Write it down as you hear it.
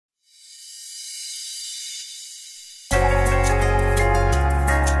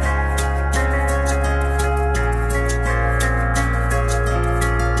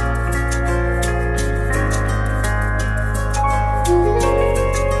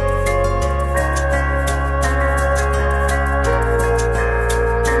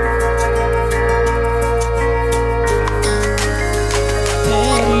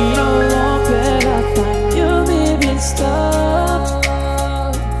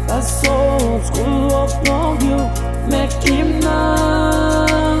That's old school of you, make him now.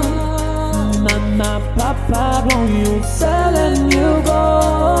 Mama, papa, don't you selling you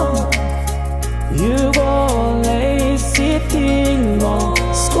go. You go late sitting on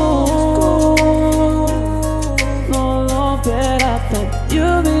school. No longer at that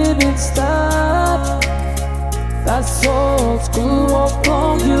you didn't start. That's old school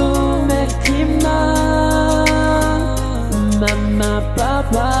of you, make him now. Mama,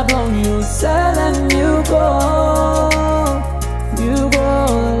 papa, don't you selling you go. You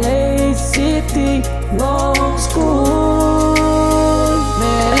go late city, long school.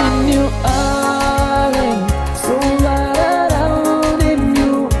 Man, you are so right around in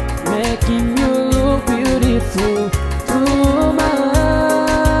you, making you look beautiful. Too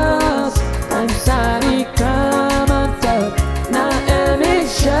much. I'm sorry, come on top. Now I'm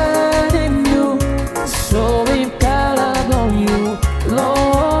shining you, so I'm proud of you.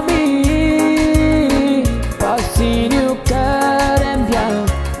 Love me, passing you cut and down,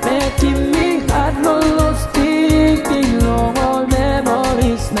 making me hard, no lost thinking long old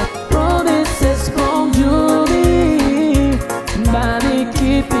memories, not promises from you. Body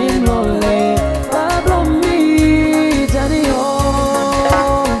keeping lonely, Pablo me, Zanio.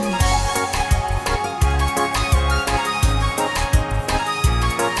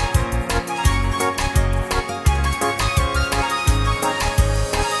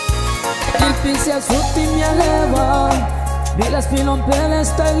 Difícil suti mi eleva, bilas pilon pele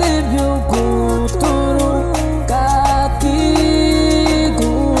stai limpio kuturu katiku.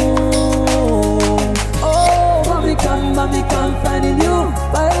 Oh, mami company new,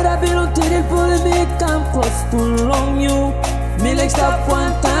 paira pilon tiri puli mi come close to long you. Me like stop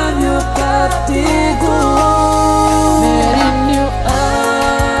one time you katiku. Merin you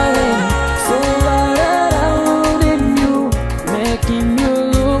are so right around in you, making you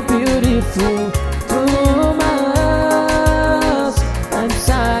look beautiful.